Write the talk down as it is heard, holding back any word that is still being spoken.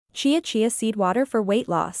Chia seed water for weight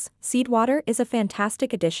loss. Seed water is a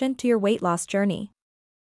fantastic addition to your weight loss journey.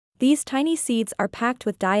 These tiny seeds are packed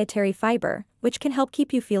with dietary fiber, which can help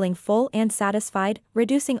keep you feeling full and satisfied,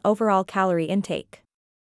 reducing overall calorie intake.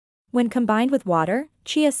 When combined with water,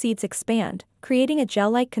 chia seeds expand, creating a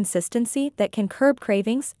gel-like consistency that can curb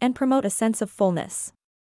cravings and promote a sense of fullness.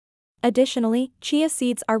 Additionally, chia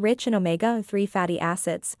seeds are rich in omega-3 fatty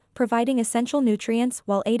acids, providing essential nutrients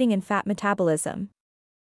while aiding in fat metabolism.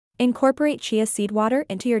 Incorporate chia seed water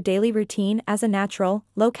into your daily routine as a natural,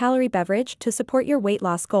 low-calorie beverage to support your weight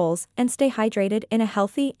loss goals and stay hydrated in a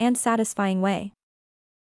healthy and satisfying way.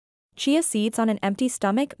 Chia seeds on an empty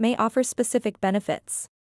stomach may offer specific benefits.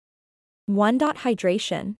 1.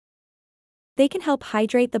 Hydration. They can help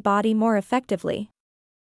hydrate the body more effectively.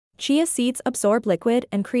 Chia seeds absorb liquid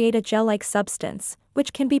and create a gel-like substance,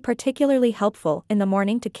 which can be particularly helpful in the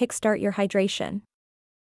morning to kickstart your hydration.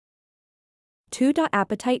 2.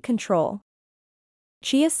 Appetite control.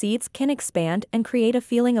 Chia seeds can expand and create a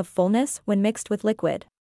feeling of fullness when mixed with liquid.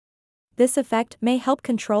 This effect may help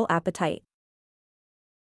control appetite.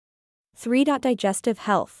 3. Digestive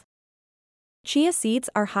health. Chia seeds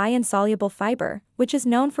are high in soluble fiber, which is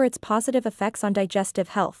known for its positive effects on digestive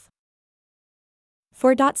health.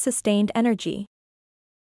 4. Sustained energy.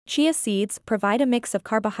 Chia seeds provide a mix of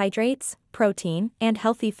carbohydrates, protein, and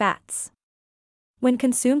healthy fats. When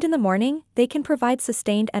consumed in the morning, they can provide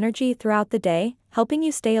sustained energy throughout the day, helping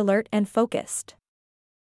you stay alert and focused.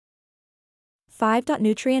 5.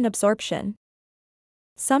 Nutrient absorption.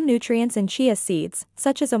 Some nutrients in chia seeds,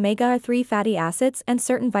 such as omega-3 fatty acids and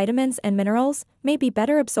certain vitamins and minerals, may be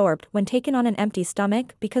better absorbed when taken on an empty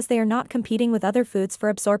stomach because they are not competing with other foods for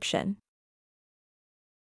absorption.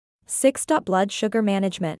 6. Blood sugar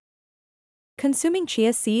management. Consuming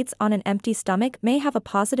chia seeds on an empty stomach may have a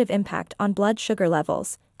positive impact on blood sugar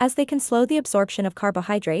levels, as they can slow the absorption of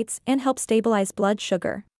carbohydrates and help stabilize blood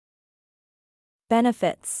sugar.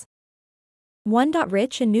 Benefits. 1.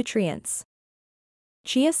 Rich in nutrients.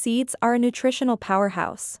 Chia seeds are a nutritional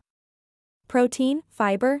powerhouse. Protein,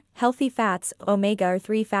 fiber, healthy fats,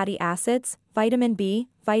 omega-3 fatty acids, vitamin B,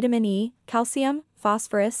 vitamin E, calcium,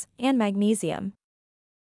 phosphorus, and magnesium.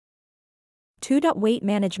 2. Weight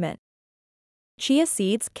management. Chia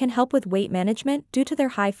seeds can help with weight management due to their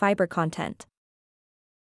high fiber content.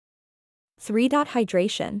 3.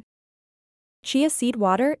 Hydration. Chia seed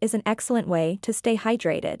water is an excellent way to stay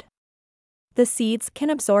hydrated. The seeds can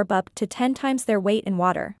absorb up to 10 times their weight in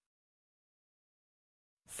water.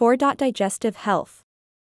 4. Digestive health.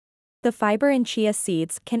 The fiber in chia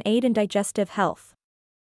seeds can aid in digestive health.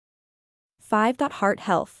 5. Heart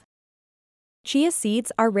health. Chia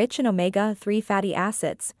seeds are rich in omega-3 fatty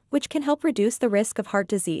acids, which can help reduce the risk of heart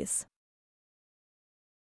disease.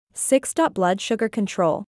 6. Blood sugar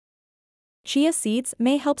control. Chia seeds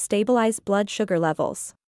may help stabilize blood sugar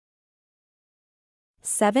levels.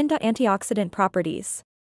 7. Antioxidant properties.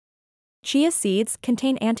 Chia seeds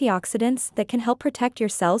contain antioxidants that can help protect your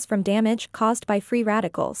cells from damage caused by free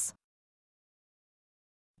radicals.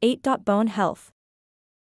 8. Bone health.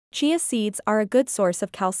 Chia seeds are a good source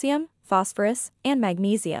of calcium, phosphorus, and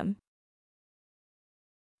magnesium.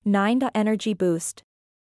 9. Energy boost.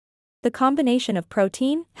 The combination of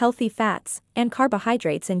protein, healthy fats, and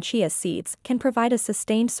carbohydrates in chia seeds can provide a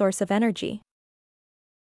sustained source of energy.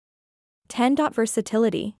 10.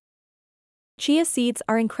 Versatility. Chia seeds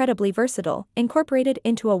are incredibly versatile, incorporated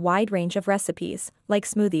into a wide range of recipes, like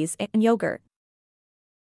smoothies and yogurt.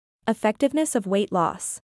 Effectiveness of weight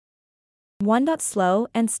loss. 1. Slow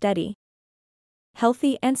and steady.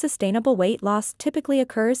 Healthy and sustainable weight loss typically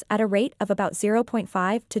occurs at a rate of about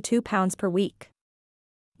 0.5 to 2 pounds per week.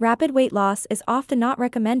 Rapid weight loss is often not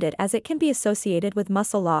recommended as it can be associated with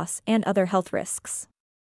muscle loss and other health risks.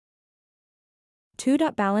 2.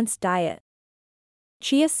 Balanced diet.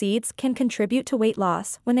 Chia seeds can contribute to weight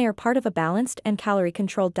loss when they are part of a balanced and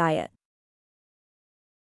calorie-controlled diet.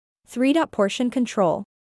 3. Portion control.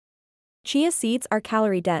 Chia seeds are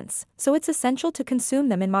calorie-dense, so it's essential to consume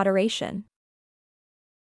them in moderation.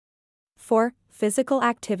 4. Physical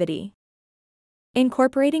activity.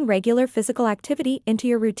 Incorporating regular physical activity into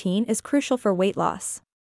your routine is crucial for weight loss.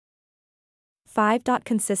 5.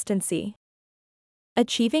 Consistency.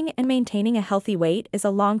 Achieving and maintaining a healthy weight is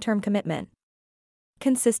a long-term commitment.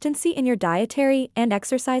 Consistency in your dietary and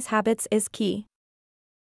exercise habits is key.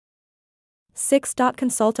 6.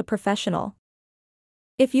 Consult a professional.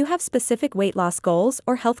 If you have specific weight loss goals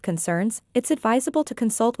or health concerns, it's advisable to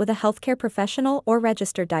consult with a healthcare professional or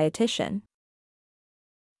registered dietitian.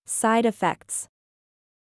 Side effects.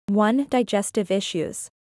 1. Digestive issues.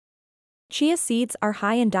 Chia seeds are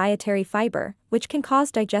high in dietary fiber, which can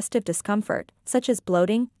cause digestive discomfort, such as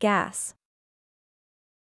bloating, gas.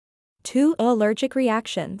 2. Allergic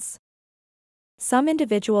reactions. Some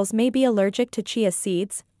individuals may be allergic to chia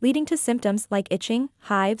seeds, leading to symptoms like itching,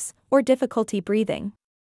 hives, or difficulty breathing.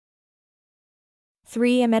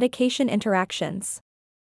 3. Medication interactions.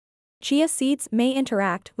 Chia seeds may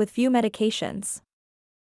interact with few medications.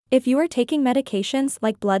 If you are taking medications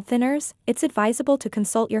like blood thinners, it's advisable to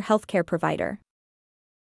consult your healthcare provider.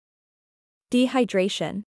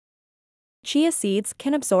 Dehydration. Chia seeds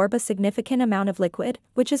can absorb a significant amount of liquid,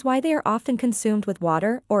 which is why they are often consumed with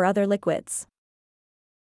water or other liquids.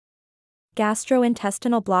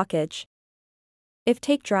 Gastrointestinal blockage. If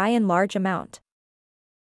take dry in large amount.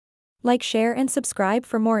 Like, share and subscribe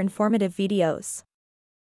for more informative videos.